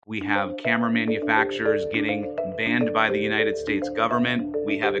We have camera manufacturers getting banned by the United States government.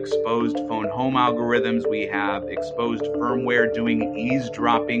 We have exposed phone home algorithms. We have exposed firmware doing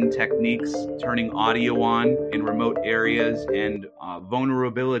eavesdropping techniques, turning audio on in remote areas, and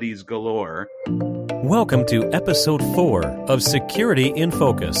vulnerabilities galore. Welcome to Episode 4 of Security in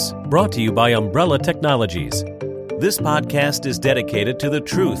Focus, brought to you by Umbrella Technologies. This podcast is dedicated to the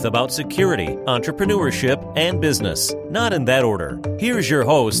truth about security, entrepreneurship, and business. Not in that order. Here's your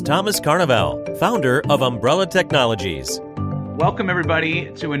host, Thomas Carnival, founder of Umbrella Technologies. Welcome,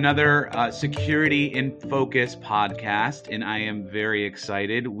 everybody, to another Security in Focus podcast, and I am very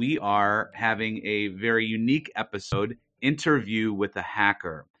excited. We are having a very unique episode, interview with a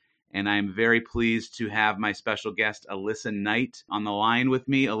hacker. And I'm very pleased to have my special guest, Alyssa Knight, on the line with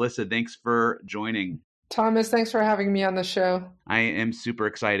me. Alyssa, thanks for joining. Thomas, thanks for having me on the show. I am super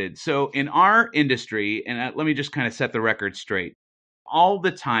excited. So in our industry, and let me just kind of set the record straight, all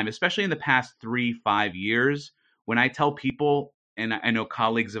the time, especially in the past 3-5 years, when I tell people, and I know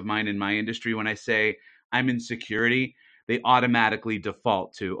colleagues of mine in my industry, when I say I'm in security, they automatically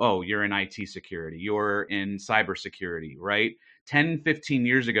default to, oh, you're in IT security, you're in cybersecurity, right? 10, 15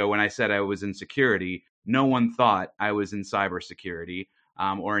 years ago, when I said I was in security, no one thought I was in cybersecurity.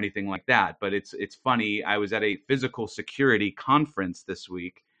 Or anything like that. But it's funny. I was at a physical security conference this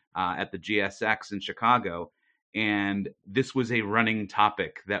week at the GSX in Chicago, and this was a running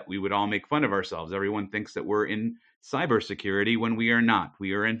topic that we would all make fun of ourselves. Everyone thinks that we're in cybersecurity when we are not.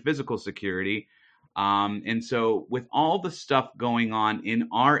 We are in physical security. And so with all the stuff going on in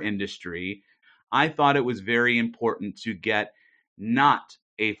our industry, I thought it was very important to get not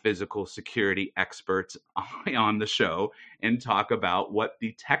a physical security expert on the show and talk about what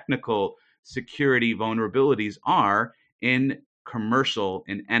the technical security vulnerabilities are in commercial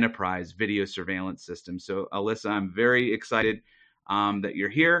and enterprise video surveillance systems. So Alyssa, I'm very excited that you're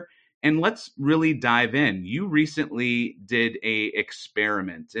here. And let's really dive in. You recently did a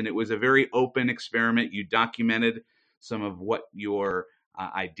experiment, and it was a very open experiment. You documented some of what your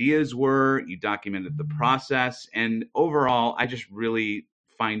ideas were. You documented the process. And overall, I just really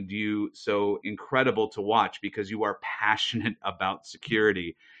find you so incredible to watch because you are passionate about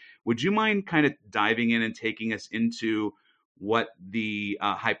security. Would you mind kind of diving in and taking us into what the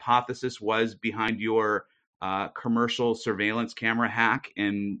hypothesis was behind your commercial surveillance camera hack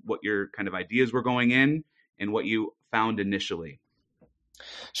and what your kind of ideas were going in and what you found initially?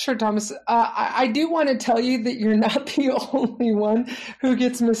 Sure, Thomas. I do want to tell you that you're not the only one who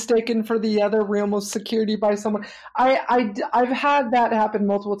gets mistaken for the other realm of security by someone. I've had that happen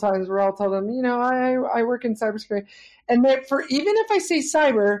multiple times where I'll tell them, I work in cybersecurity. And that even if I say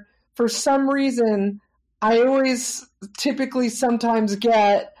cyber, for some reason, I always typically sometimes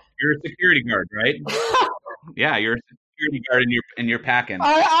get... You're a security guard, right? Yeah, you're a security guard in your packing.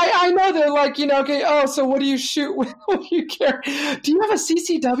 I know they're like, okay, oh, so what do you shoot? What do you care? Do you have a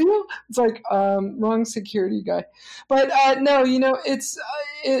CCW? It's like, wrong security guy. But no, it's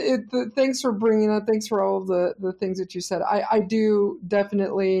thanks for bringing up, thanks for all of the things that you said. I do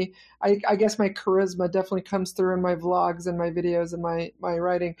definitely, I guess my charisma definitely comes through in my vlogs and my videos and my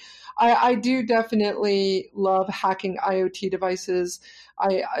writing. I do definitely love hacking IoT devices.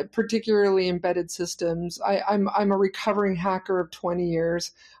 I particularly embedded systems. I'm a recovering hacker of 20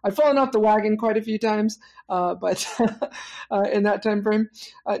 years. I've fallen off the wagon quite a few times, but in that time frame.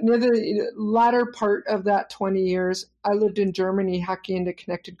 Near the latter part of that 20 years, I lived in Germany hacking into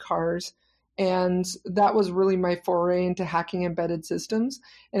connected cars. And that was really my foray into hacking embedded systems.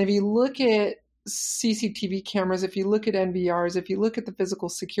 And if you look at CCTV cameras, if you look at NVRs, if you look at the physical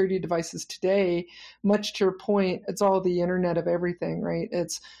security devices today, much to your point, it's all the Internet of everything, right?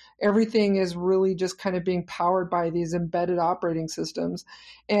 Everything is really just kind of being powered by these embedded operating systems.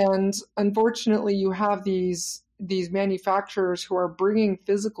 And unfortunately, you have these manufacturers who are bringing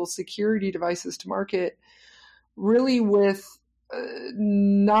physical security devices to market really with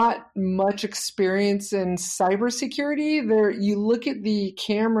not much experience in cybersecurity. You look at the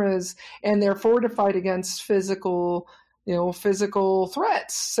cameras and they're fortified against physical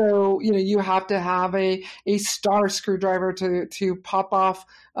threats. So, you have to have a star screwdriver to pop off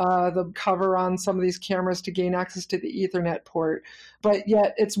the cover on some of these cameras to gain access to the Ethernet port. But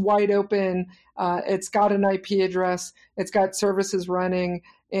yet it's wide open. It's got an IP address. It's got services running.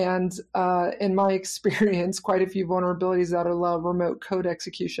 And in my experience, quite a few vulnerabilities that allow remote code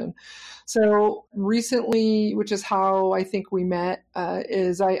execution. So recently, which is how I think we met,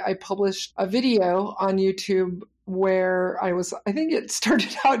 is I published a video on YouTube where I think it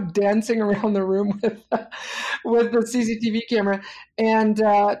started out dancing around the room with the CCTV camera, and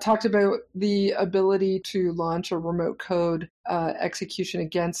talked about the ability to launch a remote code execution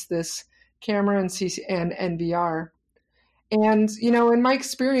against this camera and NVR. And, in my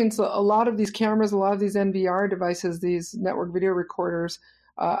experience, a lot of these cameras, a lot of these NVR devices, these network video recorders,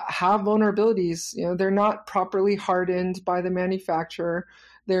 have vulnerabilities. They're not properly hardened by the manufacturer.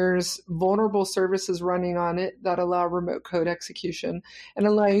 There's vulnerable services running on it that allow remote code execution and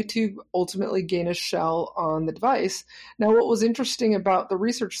allow you to ultimately gain a shell on the device. Now, what was interesting about the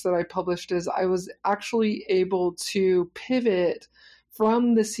research that I published is I was actually able to pivot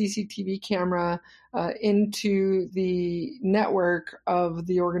from the CCTV camera into the network of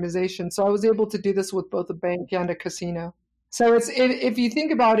the organization. So I was able to do this with both a bank and a casino. So if you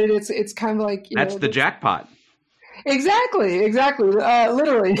think about it, it's kind of like that's the jackpot. Exactly,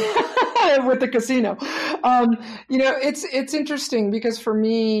 literally with the casino. It's interesting because for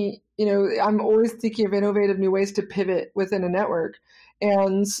me, I'm always thinking of innovative new ways to pivot within a network.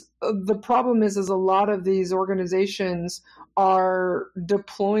 And the problem is a lot of these organizations are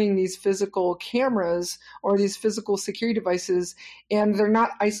deploying these physical cameras or these physical security devices, and they're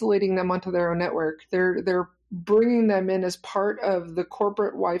not isolating them onto their own network. They're bringing them in as part of the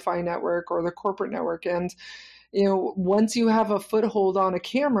corporate Wi-Fi network or the corporate network. And once you have a foothold on a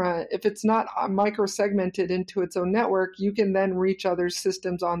camera, if it's not micro-segmented into its own network, you can then reach other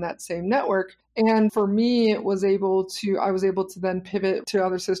systems on that same network. And for me, I was able to then pivot to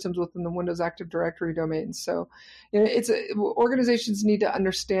other systems within the Windows Active Directory domain. So, organizations need to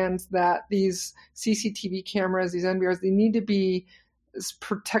understand that these CCTV cameras, these NVRs, they need to be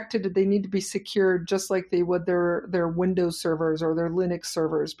protected. They need to be secured just like they would their Windows servers or their Linux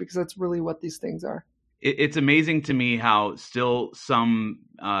servers, because that's really what these things are. It's amazing to me how still some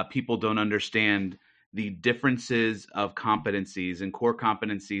people don't understand the differences of competencies and core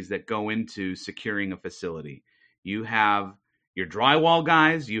competencies that go into securing a facility. You have your drywall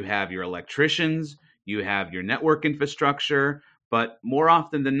guys, you have your electricians, you have your network infrastructure, but more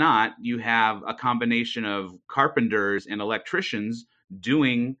often than not, you have a combination of carpenters and electricians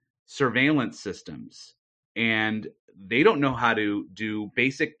doing surveillance systems. And they don't know how to do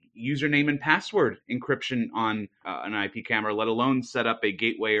basic username and password encryption on an IP camera, let alone set up a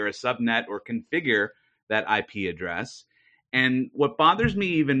gateway or a subnet or configure that IP address. And what bothers me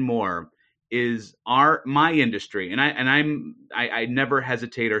even more is my industry, and I never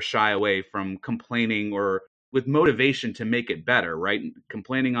hesitate or shy away from complaining or with motivation to make it better, right?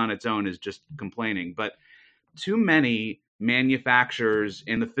 Complaining on its own is just complaining, but too many manufacturers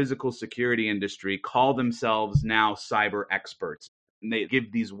in the physical security industry call themselves now cyber experts. And they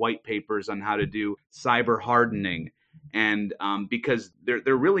give these white papers on how to do cyber hardening. And because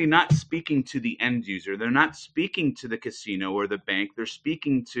they're really not speaking to the end user. They're not speaking to the casino or the bank. They're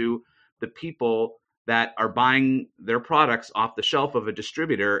speaking to the people that are buying their products off the shelf of a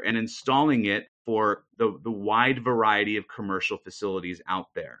distributor and installing it for the wide variety of commercial facilities out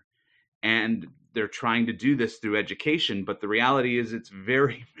there. And they're trying to do this through education, but the reality is it's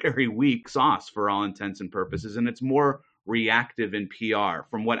very, very weak sauce for all intents and purposes, and it's more reactive in PR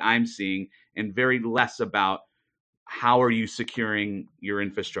from what I'm seeing, and very less about how are you securing your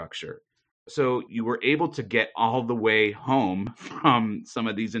infrastructure. So you were able to get all the way home from some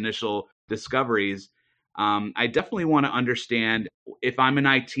of these initial discoveries. I definitely want to understand if I'm an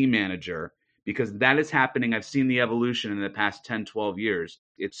IT manager, because that is happening. I've seen the evolution in the past 10, 12 years.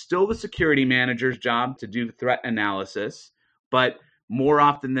 It's still the security manager's job to do threat analysis, but more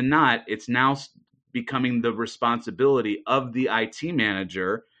often than not, it's now becoming the responsibility of the IT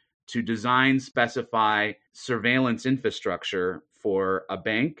manager to design, specify surveillance infrastructure for a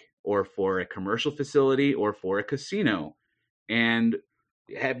bank or for a commercial facility or for a casino. And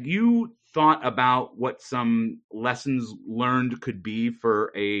have you thought about what some lessons learned could be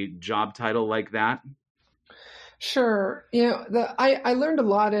for a job title like that? Sure. I learned a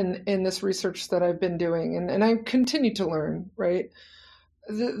lot in this research that I've been doing, and I continue to learn, right?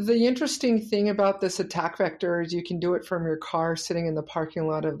 The interesting thing about this attack vector is you can do it from your car sitting in the parking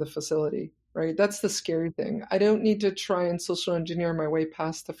lot of the facility, right? That's the scary thing. I don't need to try and social engineer my way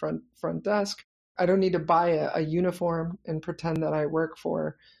past the front desk. I don't need to buy a uniform and pretend that I work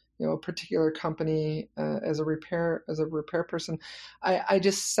for a particular company as a repair person. I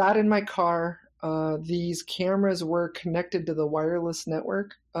just sat in my car. These cameras were connected to the wireless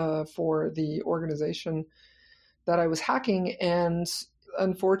network for the organization that I was hacking, and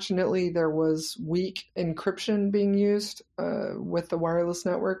unfortunately, there was weak encryption being used with the wireless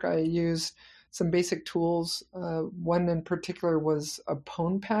network. I used some basic tools. One in particular was a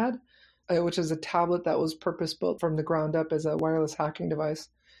PwnPad. which is a tablet that was purpose-built from the ground up as a wireless hacking device.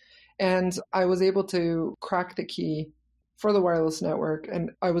 And I was able to crack the key for the wireless network.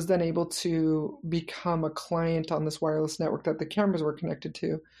 And I was then able to become a client on this wireless network that the cameras were connected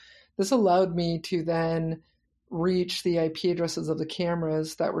to. This allowed me to then reach the IP addresses of the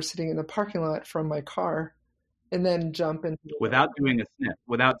cameras that were sitting in the parking lot from my car and then jump into without doing a sniff,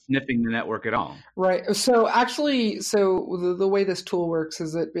 without sniffing the network at all. Right. So actually, the way this tool works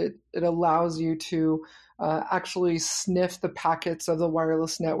is that it allows you to actually sniff the packets of the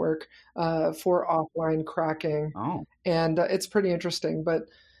wireless network for offline cracking. Oh. And it's pretty interesting. But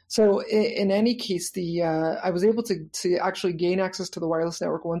so in any case, I was able to actually gain access to the wireless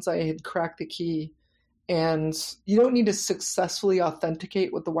network once I had cracked the key. And you don't need to successfully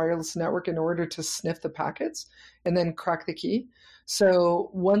authenticate with the wireless network in order to sniff the packets and then crack the key. So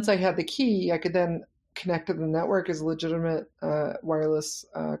once I had the key, I could then connect to the network as a legitimate wireless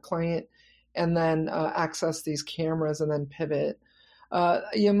client and then access these cameras and then pivot.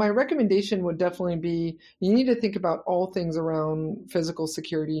 My recommendation would definitely be you need to think about all things around physical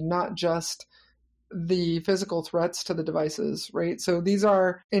security, not just the physical threats to the devices, right? So these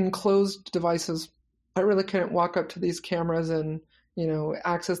are enclosed devices. I really couldn't walk up to these cameras and,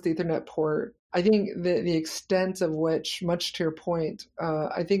 access the Ethernet port. I think the extent of which, much to your point,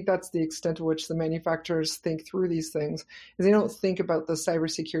 I think that's the extent to which the manufacturers think through these things, is they don't think about the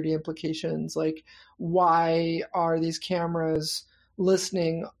cybersecurity implications. Like, why are these cameras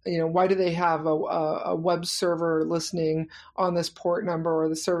listening? Why do they have a web server listening on this port number or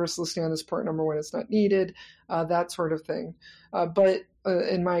the service listening on this port number when it's not needed? That sort of thing. But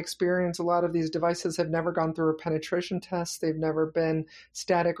in my experience, a lot of these devices have never gone through a penetration test. They've never been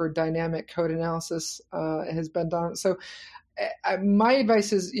static or dynamic code analysis has been done. So my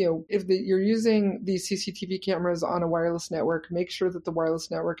advice is, if you're using these CCTV cameras on a wireless network, make sure that the wireless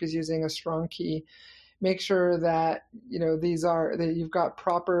network is using a strong key. Make sure that that you've got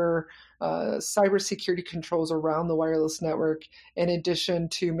proper cybersecurity controls around the wireless network, in addition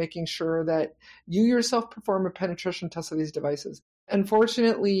to making sure that you yourself perform a penetration test of these devices.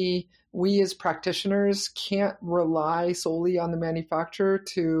 Unfortunately, we as practitioners can't rely solely on the manufacturer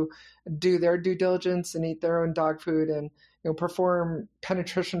to do their due diligence and eat their own dog food and perform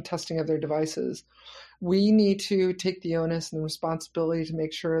penetration testing of their devices. We need to take the onus and the responsibility to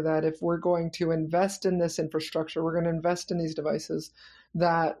make sure that if we're going to invest in this infrastructure, we're going to invest in these devices,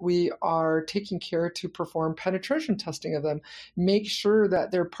 that we are taking care to perform penetration testing of them. Make sure that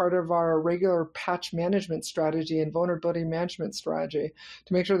they're part of our regular patch management strategy and vulnerability management strategy,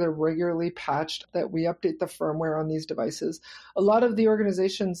 to make sure they're regularly patched, that we update the firmware on these devices. A lot of the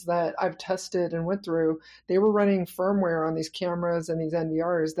organizations that I've tested and went through, they were running firmware on these cameras and these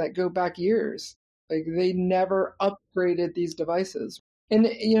NVRs that go back years. Like, they never upgraded these devices. And,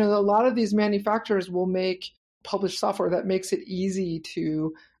 a lot of these manufacturers will make published software that makes it easy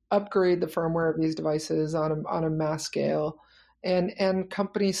to upgrade the firmware of these devices on a mass scale. And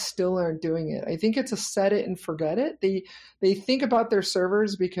companies still aren't doing it. I think it's a set it and forget it. They think about their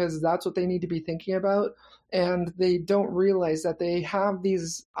servers because that's what they need to be thinking about. And they don't realize that they have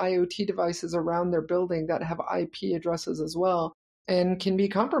these IoT devices around their building that have IP addresses as well and can be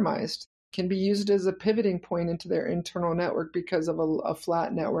compromised, can be used as a pivoting point into their internal network because of a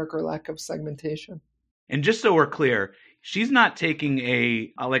flat network or lack of segmentation. And just so we're clear, she's not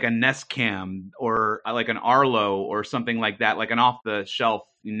taking like a Nest Cam or like an Arlo or something like that, like an off-the-shelf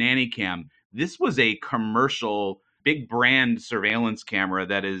nanny cam. This was a commercial, big brand surveillance camera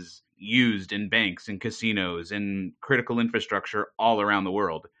that is used in banks and casinos and critical infrastructure all around the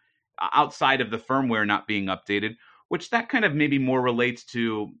world, outside of the firmware not being updated, which that kind of maybe more relates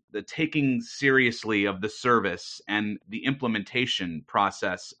to the taking seriously of the service and the implementation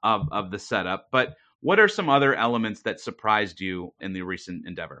process of the setup. But what are some other elements that surprised you in the recent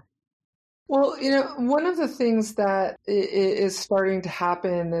endeavor? Well, one of the things that is starting to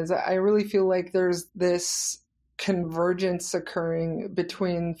happen is I really feel like there's this convergence occurring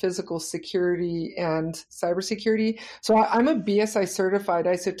between physical security and cybersecurity. So I'm a BSI certified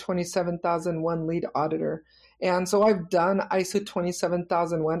ISO 27001 lead auditor. And so I've done ISO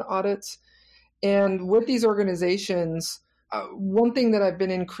 27001 audits. And with these organizations, one thing that I've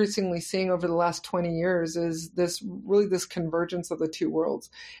been increasingly seeing over the last 20 years is this convergence of the two worlds.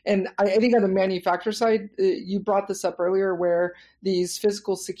 And I think on the manufacturer side, you brought this up earlier, where these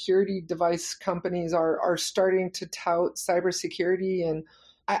physical security device companies are starting to tout cybersecurity. And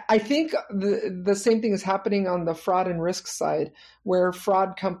I think the same thing is happening on the fraud and risk side, where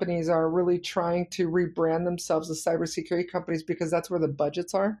fraud companies are really trying to rebrand themselves as cybersecurity companies because that's where the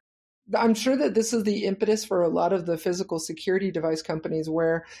budgets are. I'm sure that this is the impetus for a lot of the physical security device companies,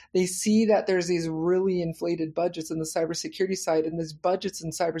 where they see that there's these really inflated budgets in the cybersecurity side, and these budgets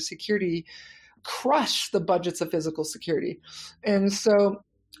in cybersecurity crush the budgets of physical security. And so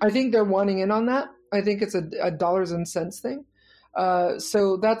I think they're wanting in on that. I think it's a dollars and cents thing.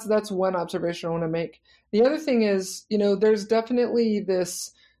 So that's one observation I want to make. The other thing is, there's definitely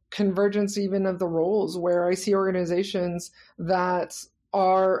this convergence even of the roles, where I see organizations that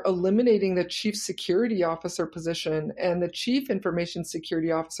are eliminating the chief security officer position, and the chief information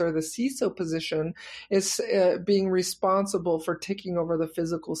security officer, the CISO position, is being responsible for taking over the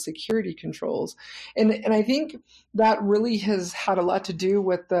physical security controls. And I think that really has had a lot to do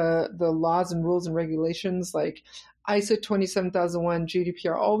with the laws and rules and regulations like ISO 27001,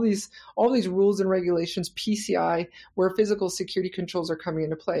 GDPR, all these rules and regulations, PCI, where physical security controls are coming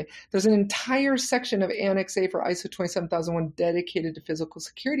into play. There's an entire section of Annex A for ISO 27001 dedicated to physical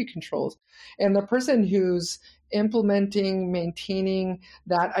security controls. And the person who's implementing, maintaining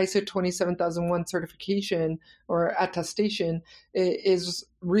that ISO 27001 certification or attestation is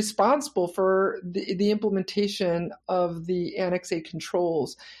responsible for the implementation of the Annex A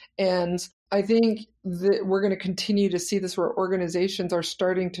controls. And I think that we're going to continue to see this, where organizations are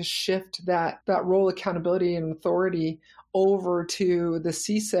starting to shift that role, accountability, and authority over to the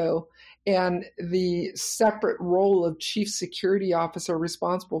CISO, and the separate role of chief security officer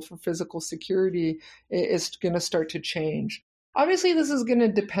responsible for physical security is going to start to change. Obviously, this is going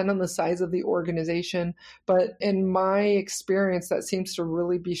to depend on the size of the organization, but in my experience, that seems to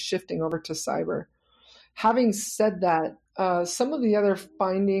really be shifting over to cyber. Having said that, some of the other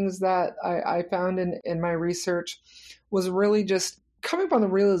findings that I found in my research was really just coming upon the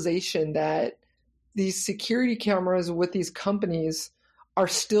realization that these security cameras with these companies are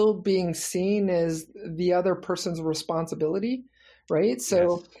still being seen as the other person's responsibility, right?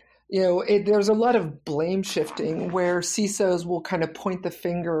 So, yes. There's a lot of blame shifting where CISOs will kind of point the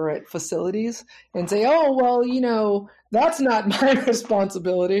finger at facilities and say, oh, well, that's not my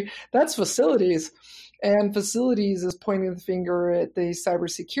responsibility. That's facilities. And facilities is pointing the finger at the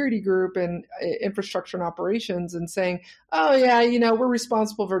cybersecurity group and infrastructure and operations and saying, oh, yeah, we're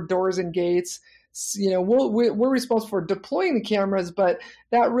responsible for doors and gates. We're responsible for deploying the cameras, but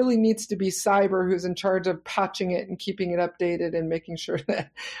that really needs to be cyber, who's in charge of patching it and keeping it updated and making sure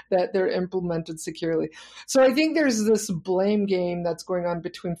that they're implemented securely. So I think there's this blame game that's going on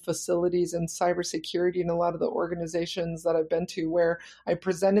between facilities and cybersecurity in a lot of the organizations that I've been to, where I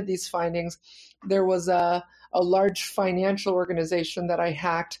presented these findings. There was a large financial organization that I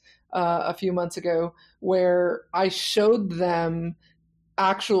hacked a few months ago, where I showed them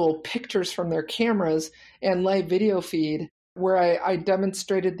actual pictures from their cameras and live video feed, where I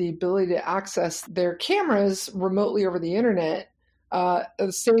demonstrated the ability to access their cameras remotely over the internet.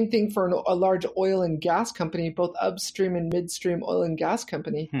 The same thing for a large oil and gas company, both upstream and midstream oil and gas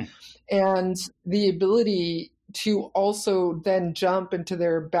company. And the ability to also then jump into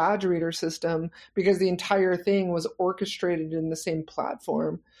their badge reader system, because the entire thing was orchestrated in the same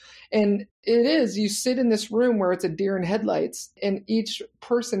platform. And you sit in this room where it's a deer in headlights, and each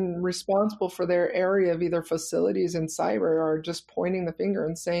person responsible for their area of either facilities and cyber are just pointing the finger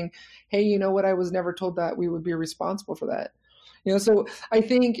and saying, hey, you know what? I was never told that we would be responsible for that. So I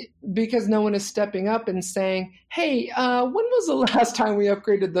think because no one is stepping up and saying, hey, when was the last time we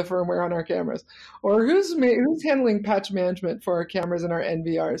upgraded the firmware on our cameras? Or who's handling patch management for our cameras and our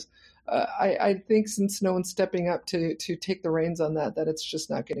NVRs? I think since no one's stepping up to take the reins on that it's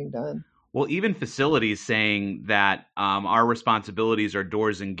just not getting done. Well, even facilities saying that our responsibilities are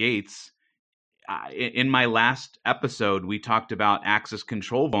doors and gates. In my last episode, we talked about access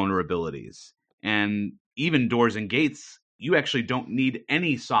control vulnerabilities, and even doors and gates. You actually don't need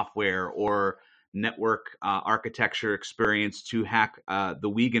any software or network architecture experience to hack the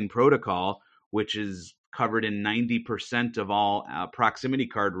Wiegand protocol, which is covered in 90% of all proximity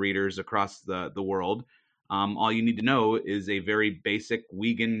card readers across the world. All you need to know is a very basic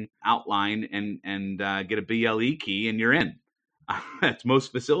Wiegand outline and get a BLE key, and you're in. That's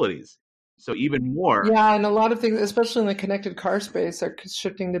most facilities. So even more. Yeah, and a lot of things, especially in the connected car space, are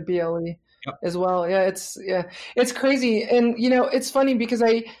shifting to BLE. Yep. As well. Yeah, it's crazy. And, it's funny because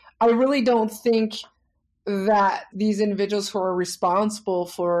I really don't think that these individuals who are responsible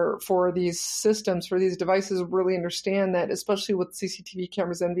for these systems, for these devices, really understand that, especially with CCTV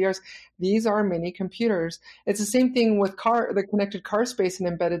cameras and NVRs, these are mini computers. It's the same thing with the connected car space and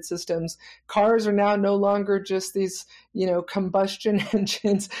embedded systems. Cars are now no longer just these, combustion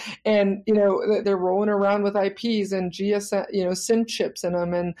engines, and, they're rolling around with IPs and GSM, SIM chips in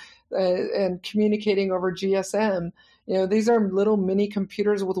them and communicating over GSM. These are little mini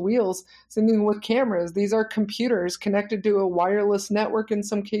computers with wheels. Same thing with cameras. These are computers connected to a wireless network in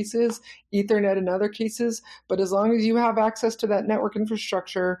some cases, Ethernet in other cases. But as long as you have access to that network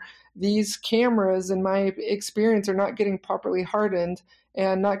infrastructure, these cameras, in my experience, are not getting properly hardened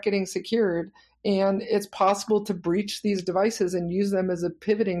and not getting secured. And it's possible to breach these devices and use them as a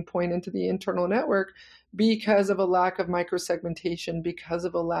pivoting point into the internal network because of a lack of microsegmentation, because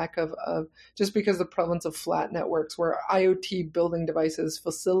of a lack of just because of the prevalence of flat networks where IoT building devices,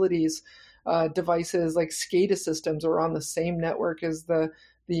 facilities, devices like SCADA systems are on the same network as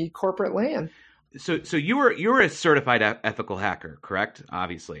the corporate LAN. So you're a certified ethical hacker, correct?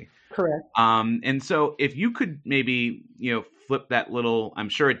 Obviously. Correct. And so if you could maybe, flip that little, I'm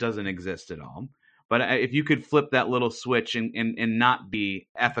sure it doesn't exist at all, but if you could flip that little switch and not be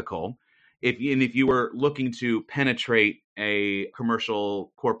ethical, if you were looking to penetrate a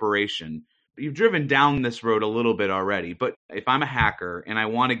commercial corporation, you've driven down this road a little bit already, but if I'm a hacker and I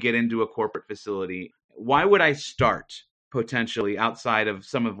want to get into a corporate facility, why would I start potentially outside of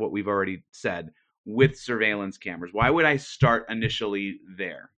some of what we've already said with surveillance cameras? Why would I start initially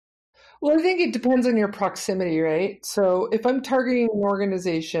there? Well, I think it depends on your proximity, right? So if I'm targeting an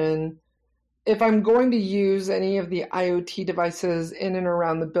organization, if I'm going to use any of the IoT devices in and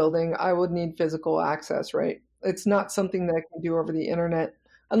around the building, I would need physical access, right? It's not something that I can do over the internet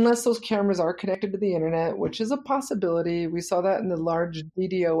unless those cameras are connected to the internet, which is a possibility. We saw that in the large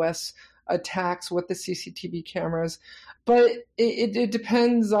DDoS attacks with the CCTV cameras. But it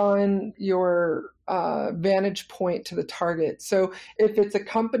depends on your vantage point to the target. So if it's a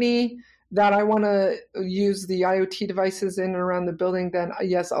company that I want to use the IoT devices in and around the building, then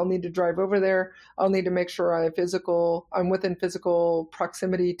yes, I'll need to drive over there. I'll need to make sure I'm within physical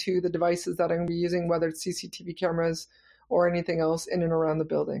proximity to the devices that I'm going to be using, whether it's CCTV cameras or anything else in and around the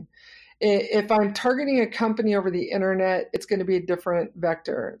building. If I'm targeting a company over the internet, it's going to be a different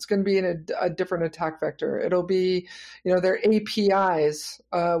vector. It's going to be a different attack vector. It'll be, their APIs,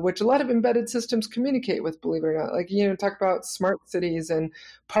 which a lot of embedded systems communicate with, believe it or not. Like, talk about smart cities and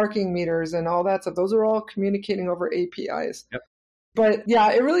parking meters and all that stuff. Those are all communicating over APIs. Yep. But yeah,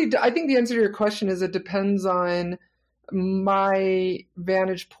 I think the answer to your question is it depends on my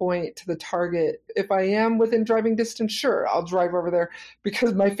vantage point to the target. If I am within driving distance, sure, I'll drive over there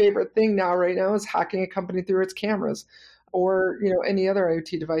because my favorite thing right now is hacking a company through its cameras or, any other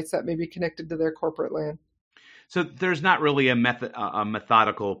IoT device that may be connected to their corporate LAN. So there's not really a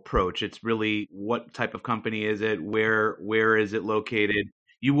methodical approach. It's really what type of company is it? Where is it located?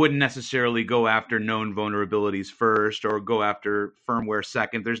 You wouldn't necessarily go after known vulnerabilities first or go after firmware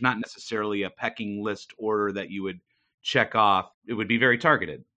second. There's not necessarily a pecking list order that you would check off. It would be very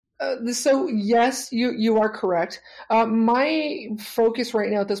targeted. So yes, you are correct. My focus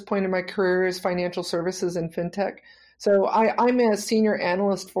right now at this point in my career is financial services and fintech. So I'm a senior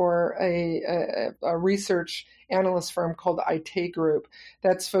analyst for a research analyst firm called IT Group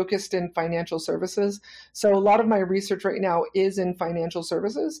that's focused in financial services. So a lot of my research right now is in financial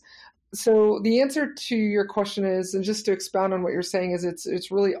services. So the answer to your question is, and just to expound on what you're saying, is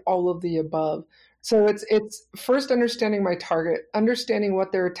it's really all of the above. So it's first understanding my target, understanding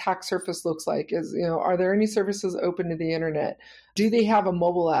what their attack surface looks like. Are there any services open to the internet? Do they have a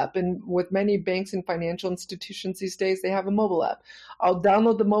mobile app? And with many banks and financial institutions these days, they have a mobile app. I'll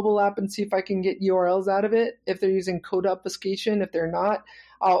download the mobile app and see if I can get URLs out of it. If they're using code obfuscation, if they're not,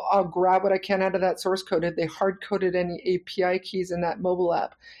 I'll grab what I can out of that source code. If they hard-coded any API keys in that mobile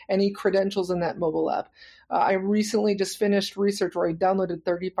app, any credentials in that mobile app. I recently just finished research where I downloaded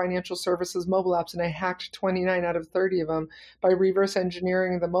 30 financial services mobile apps and I hacked 29 out of 30 of them by reverse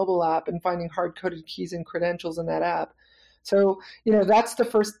engineering the mobile app and finding hard-coded keys and credentials in that app. So, that's the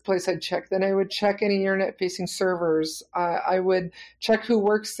first place I'd check. Then I would check any internet-facing servers. I would check who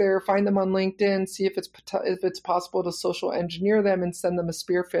works there, find them on LinkedIn, see if it's possible to social engineer them and send them a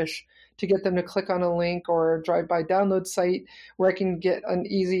spearfish to get them to click on a link or a drive-by download site where I can get an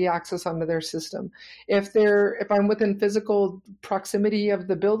easy access onto their system. If I'm within physical proximity of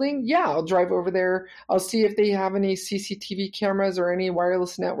the building, yeah, I'll drive over there. I'll see if they have any CCTV cameras or any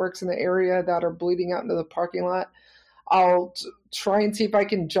wireless networks in the area that are bleeding out into the parking lot. I'll try and see if I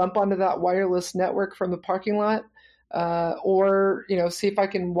can jump onto that wireless network from the parking lot, or see if I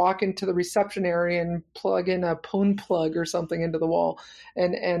can walk into the reception area and plug in a phone plug or something into the wall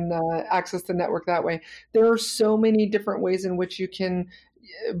and access the network that way. There are so many different ways in which you can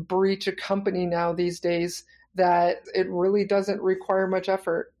breach a company now these days that it really doesn't require much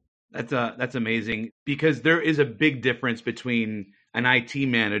effort. That's amazing, because there is a big difference between an IT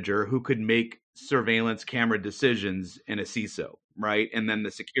manager who could make surveillance camera decisions and a CISO, right? And then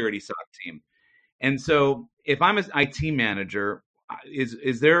the security SOC team. And so if I'm an IT manager,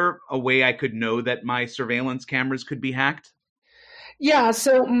 is there a way I could know that my surveillance cameras could be hacked? Yeah,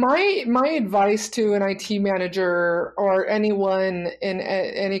 so my advice to an IT manager or anyone in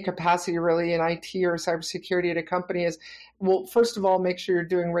any capacity really in IT or cybersecurity at a company is, well, first of all, make sure you're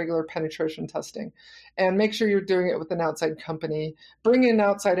doing regular penetration testing and make sure you're doing it with an outside company. Bring in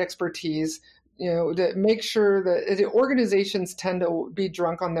outside expertise, to make sure that the organizations tend to be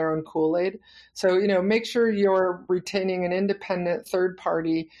drunk on their own Kool-Aid. So, make sure you're retaining an independent third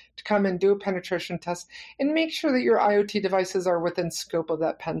party to come and do a penetration test and make sure that your IoT devices are within scope of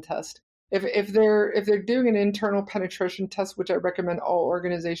that pen test. If they're doing an internal penetration test, which I recommend all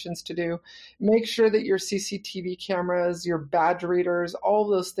organizations to do, make sure that your CCTV cameras, your badge readers, all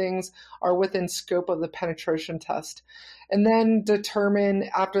those things are within scope of the penetration test. And then determine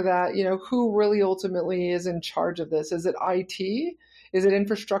after that, who really ultimately is in charge of this. Is it IT? Is it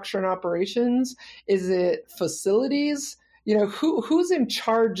infrastructure and operations? Is it facilities? Who's in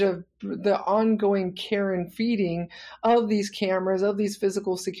charge of the ongoing care and feeding of these cameras, of these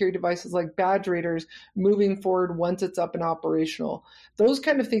physical security devices like badge readers moving forward once it's up and operational. Those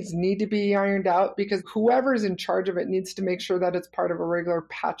kind of things need to be ironed out because whoever's in charge of it needs to make sure that it's part of a regular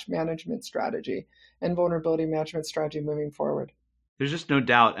patch management strategy and vulnerability management strategy moving forward. There's just no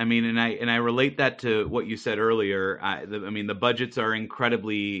doubt. I mean, and I relate that to what you said earlier. I mean, the budgets are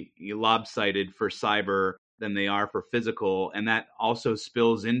incredibly lopsided for cyber than they are for physical, and that also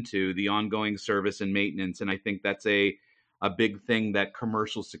spills into the ongoing service and maintenance. And I think that's a big thing that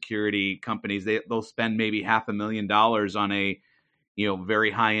commercial security companies they'll spend maybe $500,000 on a very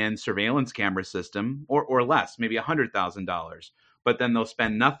high end surveillance camera system or less, maybe $100,000, but then they'll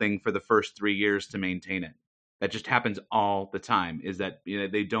spend nothing for the first 3 years to maintain it. That just happens all the time. Is that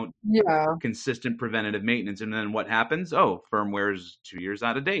they don't consistent preventative maintenance, and then what happens? Oh, firmware's 2 years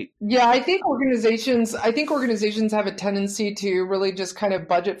out of date. Yeah, I think organizations have a tendency to really just kind of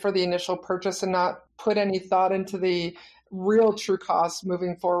budget for the initial purchase and not put any thought into the real true costs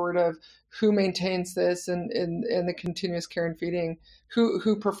moving forward of who maintains this and the continuous care and feeding,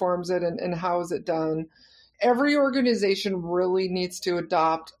 who performs it and how is it done. Every organization really needs to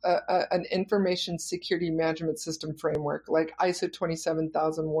adopt an information security management system framework like ISO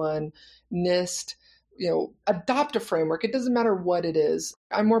 27001, NIST. Adopt a framework. It doesn't matter what it is.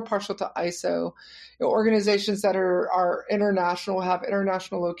 I'm more partial to ISO. Organizations that are international, have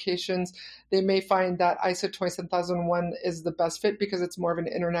international locations, they may find that ISO 27001 is the best fit because it's more of an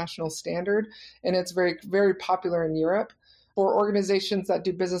international standard and it's very, very popular in Europe. Or organizations that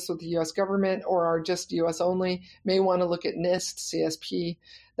do business with the US government or are just US only may want to look at NIST, CSP,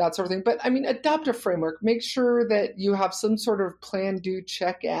 that sort of thing. But I mean, adopt a framework. Make sure that you have some sort of plan, do,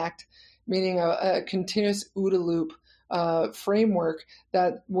 check, act, meaning a continuous OODA loop framework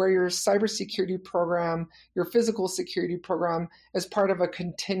that where your cybersecurity program, your physical security program is part of a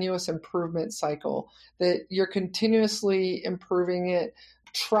continuous improvement cycle, that you're continuously improving it,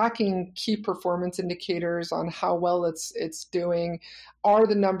 tracking key performance indicators on how well it's doing. Are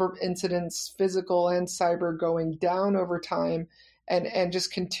the number of incidents, physical and cyber, going down over time? And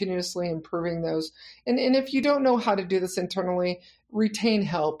just continuously improving those. And if you don't know how to do this internally, retain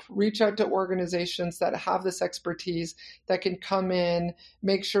help. Reach out to organizations that have this expertise that can come in,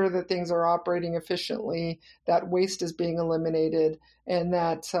 make sure that things are operating efficiently, that waste is being eliminated, and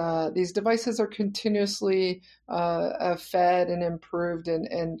that these devices are continuously fed and improved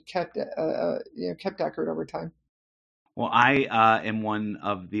and kept accurate over time. Well, I am one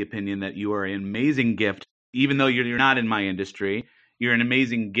of the opinion that you are an amazing gift, even though you're not in my industry. You're an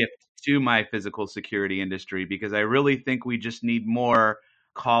amazing gift to my physical security industry because I really think we just need more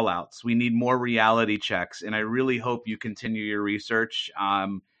call outs. We need more reality checks. And I really hope you continue your research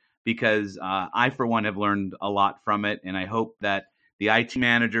because I, for one, have learned a lot from it. And I hope that the IT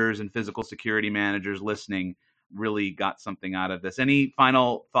managers and physical security managers listening really got something out of this. Any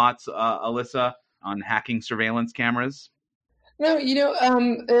final thoughts, Alyssa, on hacking surveillance cameras? No,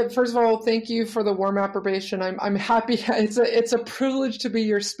 first of all, thank you for the warm approbation. I'm happy. It's a privilege to be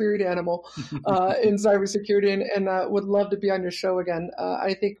your spirit animal in cybersecurity, and would love to be on your show again.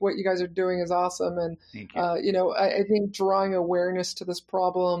 I think what you guys are doing is awesome, and I think drawing awareness to this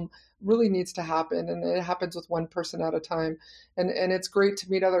problem really needs to happen, and it happens with one person at a time. And it's great to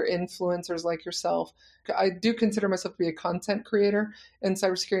meet other influencers like yourself. I do consider myself to be a content creator and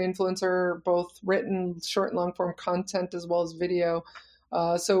cybersecurity influencer, both written, short and long form content, as well as video.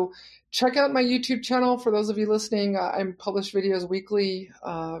 So check out my YouTube channel. For those of you listening, I publish videos weekly.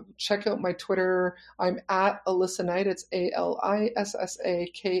 Check out my Twitter. I'm at Alyssa Knight. It's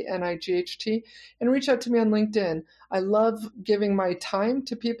ALISSAKNIGHT. And reach out to me on LinkedIn. I love giving my time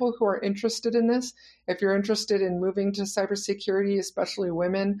to people who are interested in this. If you're interested in moving to cybersecurity, especially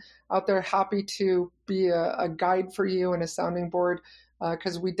women out there, happy to be a guide for you and a sounding board,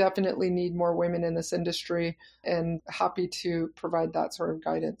 because we definitely need more women in this industry, and happy to provide that sort of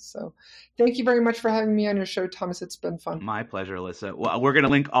guidance. So thank you very much for having me on your show, Thomas. It's been fun. My pleasure, Alyssa. Well, we're going to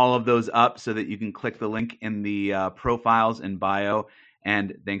link all of those up so that you can click the link in the profiles and bio.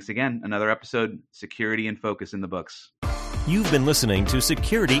 And thanks again. Another episode, Security in Focus in the books. You've been listening to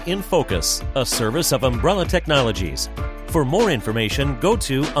Security in Focus, a service of Umbrella Technologies. For more information, go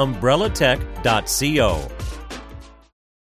to umbrellaTech.co.